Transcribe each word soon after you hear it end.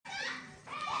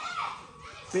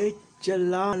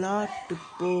பேச்சலாட்டு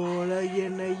போல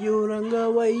என்னை உறங்க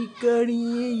வைக்க நீ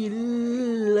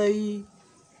இல்லை.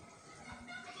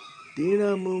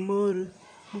 தினமும் ஒரு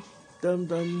முத்தம்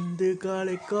தந்து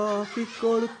காலை காஃபி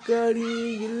கொடுக்க நீ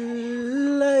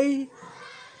இல்லை.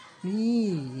 நீ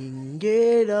இங்கே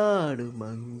நாடும்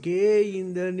அங்கே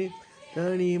இந்த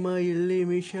தனிமையில்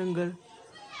நிமிஷங்கள்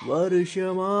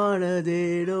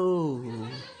வருஷமானதேனோ.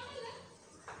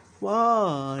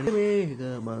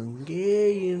 வானமேகம் அங்கே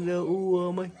இந்த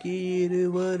உவமைக்கு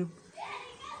இருவரும்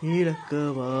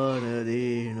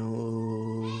இலக்கமானதேனோ.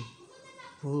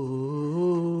 ஓ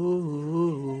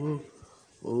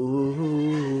ஓ